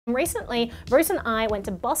Recently, Bruce and I went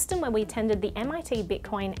to Boston where we attended the MIT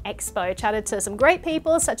Bitcoin Expo, chatted to some great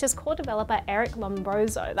people such as core developer Eric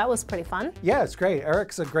Lombrozo. That was pretty fun. Yeah, it's great.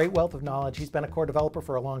 Eric's a great wealth of knowledge. He's been a core developer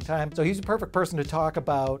for a long time. So he's a perfect person to talk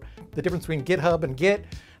about the difference between GitHub and Git,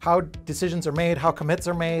 how decisions are made, how commits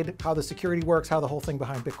are made, how the security works, how the whole thing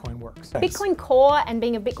behind Bitcoin works. Bitcoin core and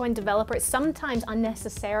being a Bitcoin developer is sometimes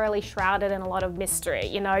unnecessarily shrouded in a lot of mystery.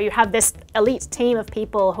 You know, you have this elite team of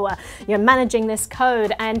people who are managing this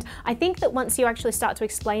code, and I think that once you actually start to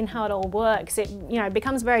explain how it all works, it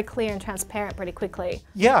becomes very clear and transparent pretty quickly.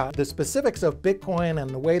 Yeah, the specifics of Bitcoin and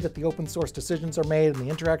the way that the open source decisions are made and the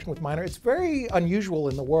interaction with miners, it's very unusual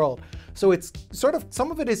in the world. So it's sort of, some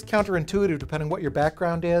of it is counterintuitive depending what your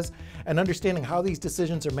background is, and understanding how these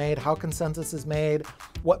decisions are made, how consensus is made,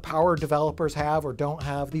 what power developers have or don't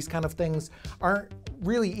have. These kind of things aren't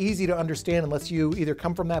really easy to understand unless you either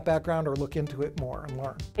come from that background or look into it more and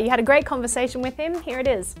learn. You had a great conversation with him. Here it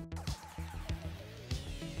is.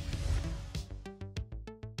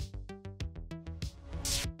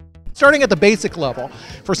 Starting at the basic level,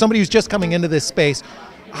 for somebody who's just coming into this space,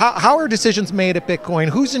 how are decisions made at Bitcoin?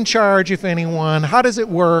 Who's in charge, if anyone? How does it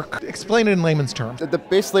work? Explain it in layman's terms. At the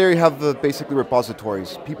base layer, you have basically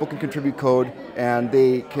repositories. People can contribute code, and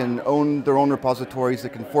they can own their own repositories. They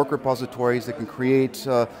can fork repositories. They can create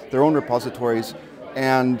their own repositories,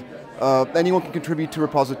 and anyone can contribute to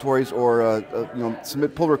repositories or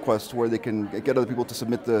submit pull requests where they can get other people to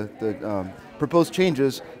submit the proposed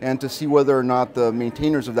changes and to see whether or not the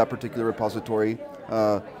maintainers of that particular repository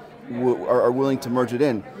are willing to merge it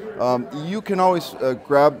in. You can always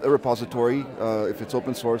grab a repository, if it's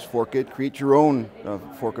open source, fork it, create your own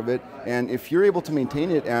fork of it, and if you're able to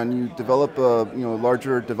maintain it and you develop a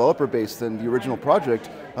larger developer base than the original project,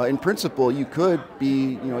 in principle you could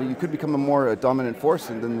be, you could become a more dominant force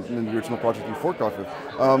than the original project you forked off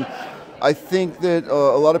of. I think that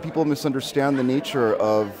a lot of people misunderstand the nature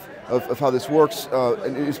of how this works,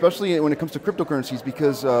 and especially when it comes to cryptocurrencies,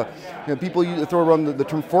 because people throw around the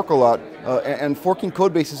term fork a lot, and forking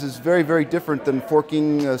code bases is very, very different than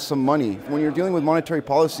forking some money. When you're dealing with monetary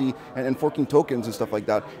policy and forking tokens and stuff like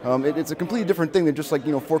that, it's a completely different thing than just like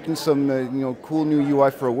forking some cool new UI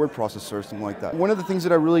for a word processor or something like that. One of the things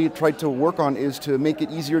that I really tried to work on is to make it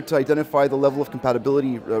easier to identify the level of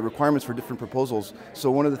compatibility requirements for different proposals.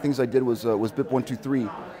 So one of the things I did was BIP 123.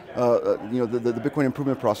 The Bitcoin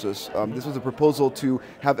improvement process. This was a proposal to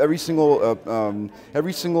have every single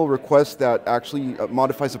request that actually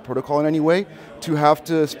modifies the protocol in any way to have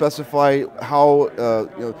to specify how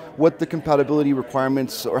what the compatibility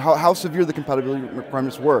requirements, or how severe the compatibility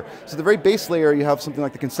requirements were. So the very base layer, you have something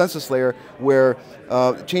like the consensus layer where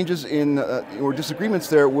changes in or disagreements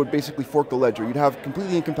there would basically fork the ledger. You'd have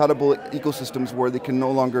completely incompatible ecosystems where they can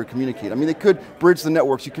no longer communicate. I mean, they could bridge the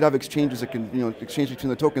networks. You could have exchanges that can exchange between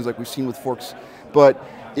the tokens like we've seen with forks, but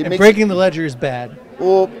breaking the ledger is bad.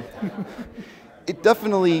 Well, it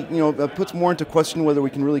definitely puts more into question whether we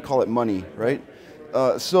can really call it money, right?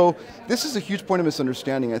 So this is a huge point of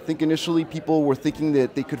misunderstanding. I think initially people were thinking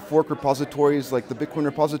that they could fork repositories like the Bitcoin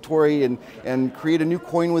repository and create a new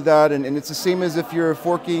coin with that, and it's the same as if you're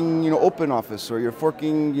forking OpenOffice or you're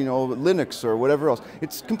forking Linux or whatever else.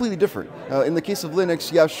 It's completely different. In the case of Linux,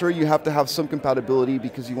 yeah, sure, you have to have some compatibility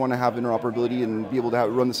because you want to have interoperability and be able to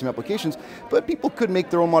run the same applications, but people could make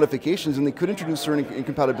their own modifications and they could introduce certain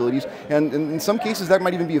incompatibilities, and in some cases that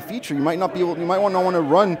might even be a feature. You might not want to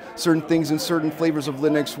run certain things in certain flavors of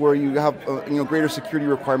Linux where you have greater security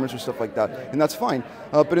requirements or stuff like that, and that's fine.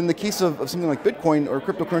 But in the case of something like Bitcoin or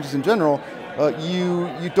cryptocurrencies in general,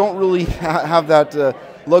 you don't really have that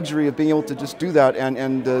luxury of being able to just do that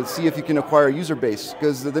and see if you can acquire a user base,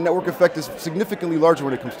 because the network effect is significantly larger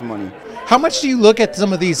when it comes to money. How much do you look at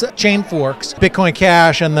some of these chain forks, Bitcoin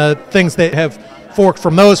Cash and the things that have forked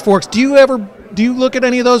from those forks? Do you look at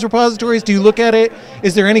any of those repositories? Do you look at it?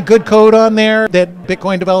 Is there any good code on there that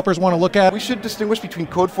Bitcoin developers want to look at? We should distinguish between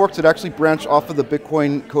code forks that actually branch off of the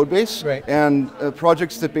Bitcoin code base, right, and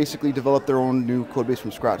projects that basically develop their own new code base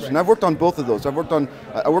from scratch. Right. And I've worked on both of those. I worked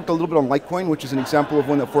a little bit on Litecoin, which is an example of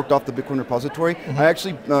one that forked off the Bitcoin repository.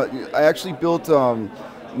 Mm-hmm. I actually built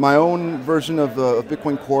my own version of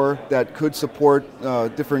Bitcoin Core that could support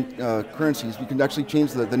different currencies. We can actually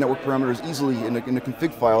change the network parameters easily in a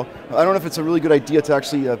config file. I don't know if it's a really good idea to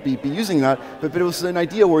actually be using that, but it was an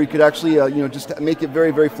idea where you could actually just make it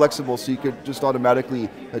very, very flexible, so you could just automatically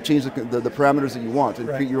change the parameters that you want and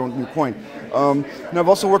create your own new coin. And I've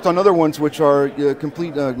also worked on other ones which are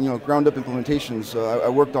complete ground-up implementations. I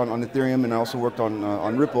worked on Ethereum, and I also worked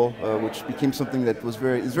on Ripple, which became something that is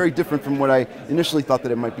very different from what I initially thought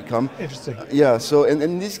that it might become. Interesting. Yeah, so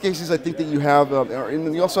in these cases, I think that you have,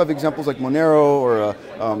 and you also have examples like Monero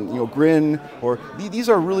or Grin, or these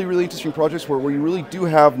are really, really interesting projects where you really do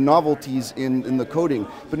have novelties in the coding.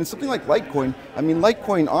 But in something like Litecoin, I mean,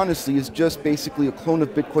 Litecoin honestly is just basically a clone of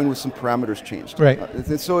Bitcoin with some parameters changed. Right.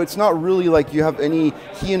 So it's not really like you have any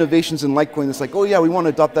key innovations in Litecoin that's like, oh yeah, we want to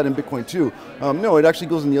adopt that in Bitcoin too. No, it actually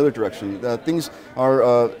goes in the other direction. Things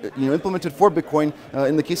are implemented for Bitcoin.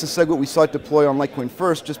 In the case of SegWit, we saw it deploy on Litecoin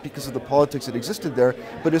first just because of the politics that existed there,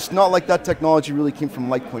 but it's not like that technology really came from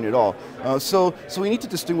Litecoin at all. So we need to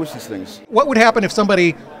distinguish these things. What would happen if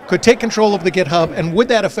somebody could take control of the GitHub, and would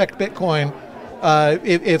that affect Bitcoin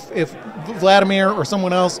if Vladimir or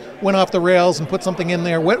someone else went off the rails and put something in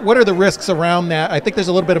there? What are the risks around that? I think there's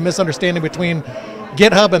a little bit of misunderstanding between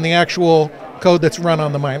GitHub and the actual code that's run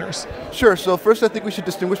on the miners. Sure, so first I think we should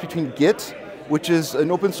distinguish between Git, which is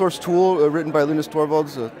an open source tool written by Linus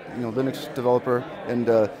Torvalds, a Linux developer, and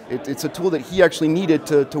it's a tool that he actually needed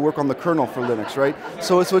to work on the kernel for Linux, right?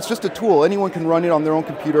 So it's just a tool. Anyone can run it on their own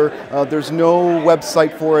computer. There's no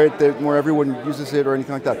website for it where everyone uses it or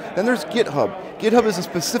anything like that. Then there's GitHub. GitHub is a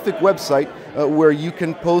specific website where you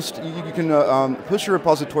can post, you can push your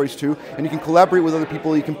repositories to, and you can collaborate with other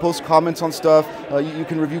people. You can post comments on stuff. You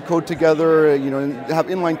can review code together. And have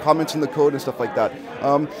inline comments in the code and stuff like that.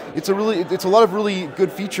 It's a lot of really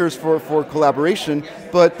good features for collaboration.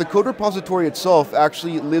 But the code repository itself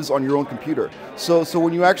actually lives on your own computer. So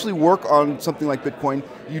when you actually work on something like Bitcoin,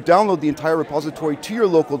 you download the entire repository to your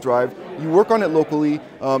local drive. You work on it locally.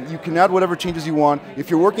 You can add whatever changes you want. If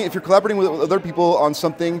you're collaborating with other people on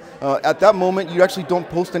something, at that moment you actually don't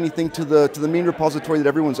post anything to the main repository that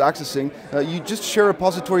everyone's accessing. You just share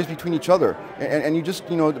repositories between each other, and you just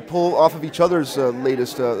pull off of each other's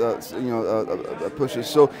latest pushes.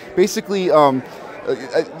 So basically,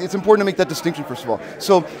 it's important to make that distinction first of all.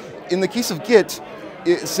 So in the case of Git,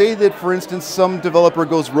 say that, for instance, some developer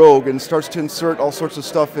goes rogue and starts to insert all sorts of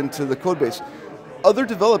stuff into the code base. Other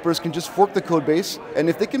developers can just fork the code base, and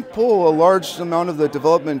if they can pull a large amount of the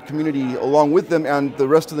development community along with them and the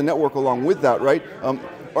rest of the network along with that, right?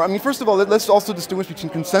 First of all, let's also distinguish between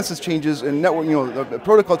consensus changes and network,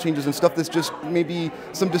 protocol changes and stuff that's just maybe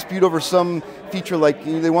some dispute over some feature, like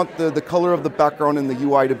they want the color of the background and the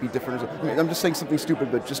UI to be different. I'm just saying something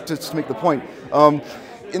stupid, but just to make the point.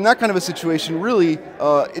 In that kind of a situation, really,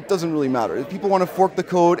 it doesn't really matter. If people want to fork the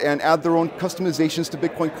code and add their own customizations to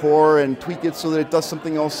Bitcoin Core and tweak it so that it does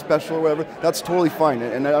something else special or whatever, that's totally fine.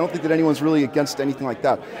 And I don't think that anyone's really against anything like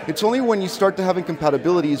that. It's only when you start to have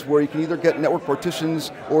incompatibilities where you can either get network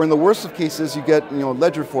partitions, or in the worst of cases, you get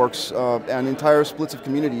ledger forks and entire splits of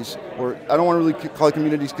communities. Or I don't want to really call it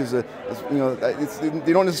communities because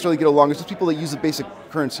they don't necessarily get along. It's just people that use the basic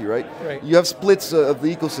currency, right? You have splits of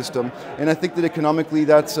the ecosystem, and I think that economically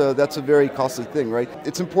that's a very costly thing, right?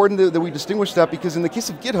 It's important that we distinguish that, because in the case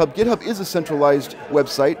of GitHub, GitHub is a centralized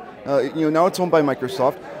website. Now it's owned by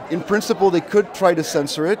Microsoft. In principle, they could try to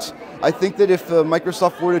censor it. I think that if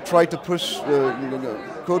Microsoft were to try to push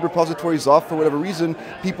code repositories off for whatever reason,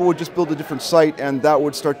 people would just build a different site, and that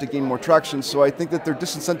would start to gain more traction. So I think that they're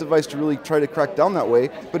disincentivized to really try to crack down that way.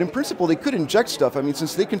 But in principle, they could inject stuff. I mean,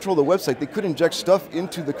 since they control the website, they could inject stuff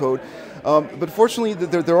into the code. But fortunately,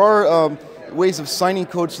 there are ways of signing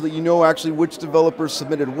code so that you know actually which developers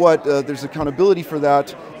submitted what. There's accountability for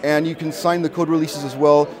that, and you can sign the code releases as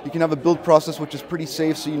well. You can have a build process which is pretty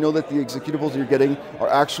safe, so you know that the executables you're getting are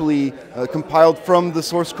actually compiled from the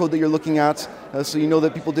source code that you're looking at, so you know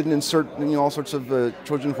that people didn't insert all sorts of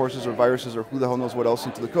Trojan horses or viruses or who the hell knows what else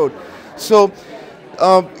into the code. So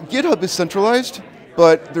GitHub is centralized,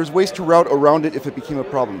 but there's ways to route around it if it became a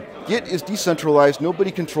problem. Git is decentralized,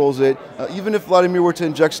 nobody controls it. Even if Vladimir were to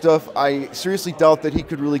inject stuff, I seriously doubt that he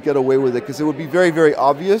could really get away with it, because it would be very, very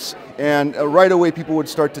obvious, and right away people would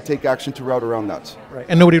start to take action to route around that. Right,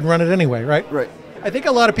 and nobody would run it anyway, right? Right. I think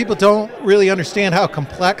a lot of people don't really understand how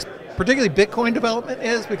complex, particularly Bitcoin development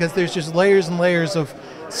is, because there's just layers and layers of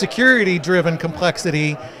security-driven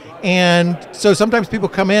complexity, and so sometimes people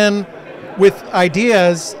come in with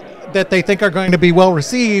ideas that they think are going to be well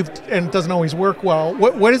received, and it doesn't always work well.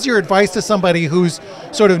 What is your advice to somebody who's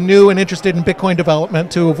sort of new and interested in Bitcoin development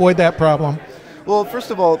to avoid that problem? Well,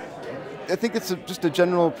 first of all, I think it's just a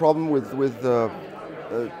general problem with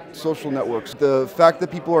social networks. The fact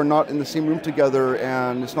that people are not in the same room together,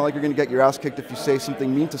 and it's not like you're going to get your ass kicked if you say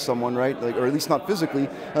something mean to someone, right? Or at least not physically.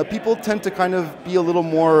 People tend to kind of be a little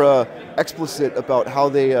more explicit about how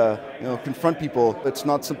they confront people. It's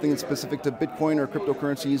not something that's specific to Bitcoin or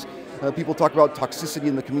cryptocurrencies. People talk about toxicity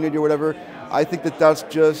in the community or whatever. I think that that's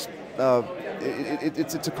just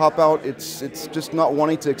it's a cop-out. It's just not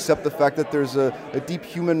wanting to accept the fact that there's a deep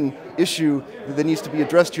human issue that needs to be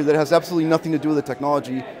addressed here that has absolutely nothing to do with the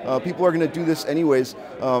technology. People are going to do this anyways,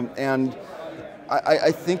 and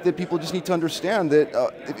I think that people just need to understand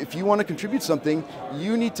that if you want to contribute something,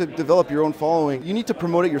 you need to develop your own following. You need to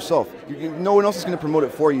promote it yourself. No one else is going to promote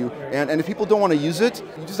it for you. And if people don't want to use it,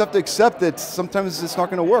 you just have to accept that sometimes it's not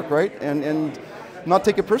going to work, right? And not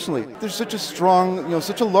take it personally. There's such a strong,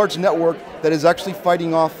 such a large network that is actually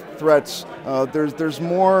fighting off threats. There's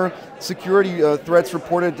more security threats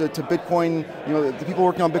reported to Bitcoin, the people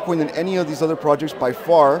working on Bitcoin than any of these other projects by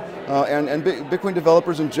far. And Bitcoin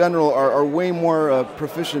developers in general are way more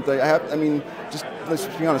proficient. Just let's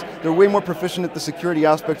be honest, they're way more proficient at the security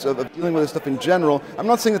aspects of dealing with this stuff in general. I'm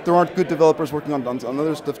not saying that there aren't good developers working on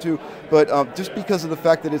other stuff too, but just because of the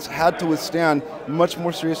fact that it's had to withstand much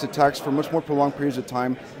more serious attacks for much more prolonged periods of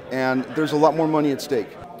time, and there's a lot more money at stake.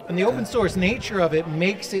 And the open source nature of it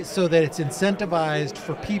makes it so that it's incentivized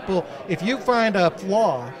for people. If you find a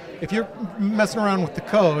flaw, if you're messing around with the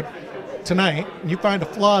code tonight and you find a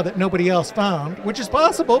flaw that nobody else found, which is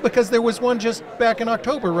possible because there was one just back in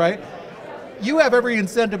October, right? You have every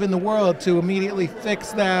incentive in the world to immediately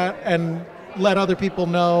fix that and let other people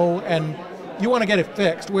know, and you want to get it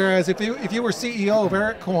fixed. Whereas if you were CEO of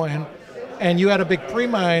Eric Coin and you had a big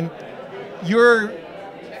pre-mine, your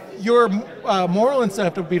moral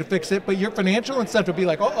incentive would be to fix it, but your financial incentive would be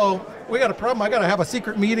like, uh-oh, we got a problem. I got to have a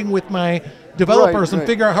secret meeting with my developers and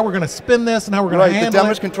figure out how we're going to spin this and how we're going to handle it. The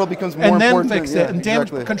damage control becomes more important. And then fix it. And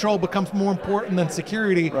damage control becomes more important than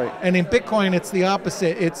security. Right. And in Bitcoin, it's the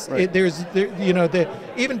opposite.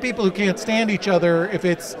 Even people who can't stand each other, if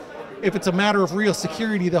it's a matter of real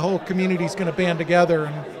security, the whole community is going to band together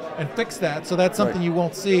and fix that. So that's something you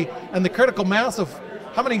won't see. And the critical mass of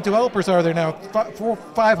how many developers are there now?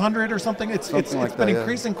 500 or something? It's been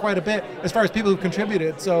increasing quite a bit as far as people who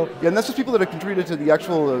contributed. So and that's just people that have contributed to the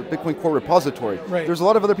actual Bitcoin Core repository. Right. There's a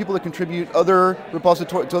lot of other people that contribute to other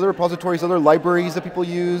repositories, other libraries that people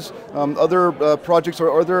use, other projects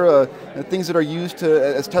or other things that are used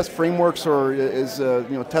as test frameworks or as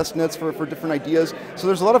test nets for different ideas. So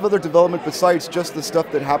there's a lot of other development besides just the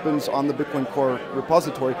stuff that happens on the Bitcoin Core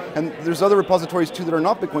repository. And there's other repositories too that are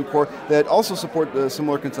not Bitcoin Core that also support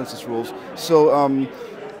similar consensus rules. So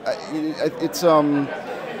it's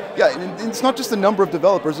not just the number of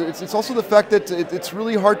developers. It's also the fact that it's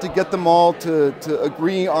really hard to get them all to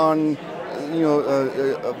agree on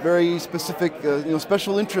a very specific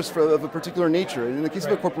special interest of a particular nature. In the case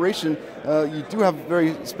of a corporation, you do have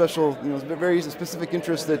very special, very specific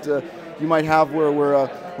interests that you might have.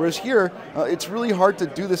 Whereas here, it's really hard to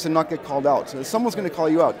do this and not get called out. So someone's going to call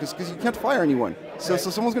you out because you can't fire anyone. So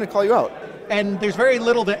someone's going to call you out. And there's very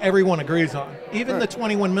little that everyone agrees on. Even the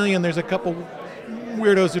 21 million, there's a couple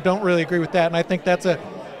weirdos who don't really agree with that. And I think that's a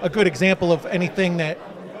good example of anything that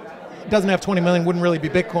doesn't have 20 million wouldn't really be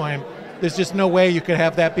Bitcoin. There's just no way you could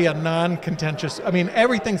have that be a non-contentious. I mean,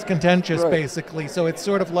 everything's contentious basically. So it's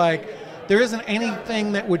sort of like there isn't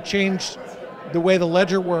anything that would change the way the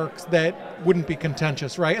ledger works that wouldn't be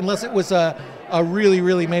contentious, right? Unless it was a really,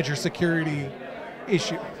 really major security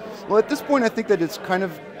issue. Well, at this point, I think that it's kind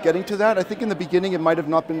of getting to that. I think in the beginning it might have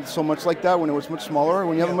not been so much like that when it was much smaller.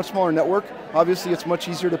 When you have a much smaller network, obviously it's much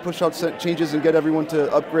easier to push out changes and get everyone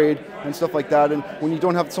to upgrade and stuff like that. And when you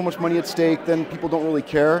don't have so much money at stake, then people don't really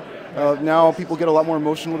care. Now people get a lot more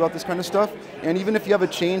emotional about this kind of stuff. And even if you have a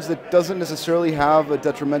change that doesn't necessarily have a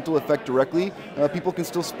detrimental effect directly, people can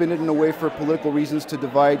still spin it in a way for political reasons to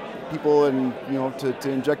divide people and to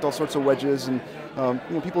inject all sorts of wedges. And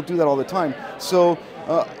people do that all the time. So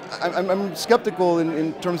I'm skeptical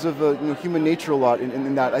in terms of human nature a lot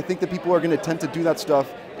in that. I think that people are going to tend to do that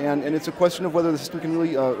stuff, and it's a question of whether the system can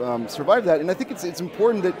really survive that. And I think it's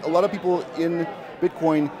important that a lot of people in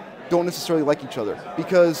Bitcoin don't necessarily like each other,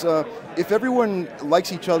 because if everyone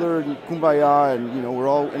likes each other and kumbaya and we're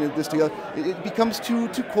all in this together, it becomes too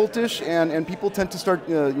cultish, and people tend to start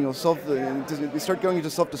they start going into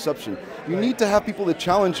self-deception. You need to have people that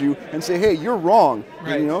challenge you and say, hey, you're wrong.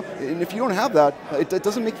 Right. And if you don't have that, it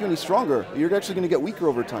doesn't make you any stronger. You're actually going to get weaker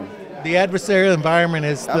over time. The adversarial environment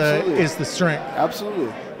is the strength.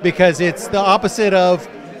 Absolutely. Because it's the opposite of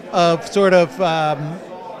sort of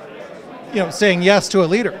saying yes to a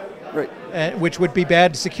leader. Right. Which would be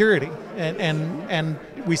bad security, and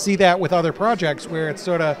we see that with other projects where it's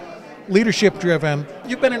sort of leadership driven.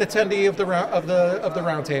 You've been an attendee of the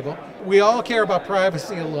roundtable. We all care about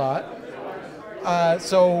privacy a lot,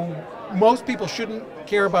 so most people shouldn't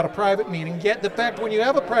care about a private meeting. Yet the fact when you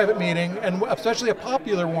have a private meeting, and especially a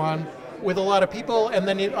popular one with a lot of people, and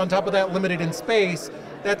then on top of that limited in space,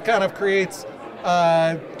 that kind of creates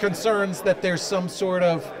concerns that there's some sort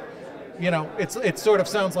of, it sort of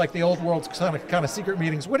sounds like the old world's kind of secret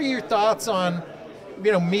meetings. What are your thoughts on,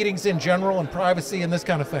 meetings in general and privacy and this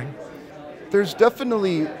kind of thing? There's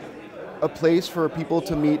definitely a place for people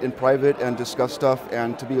to meet in private and discuss stuff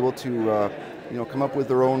and to be able to come up with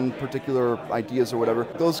their own particular ideas or whatever.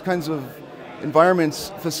 Those kinds of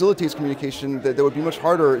environments facilitates communication that would be much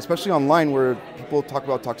harder, especially online where people talk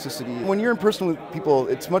about toxicity. When you're in person with people,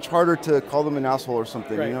 it's much harder to call them an asshole or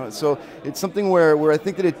something. Right. So it's something where I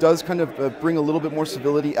think that it does kind of bring a little bit more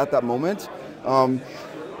civility at that moment.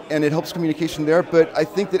 And it helps communication there, but I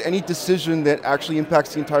think that any decision that actually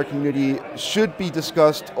impacts the entire community should be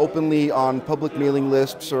discussed openly on public mailing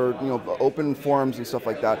lists or open forums and stuff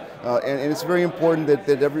like that. And it's very important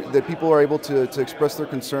that people are able to express their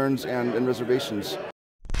concerns and reservations.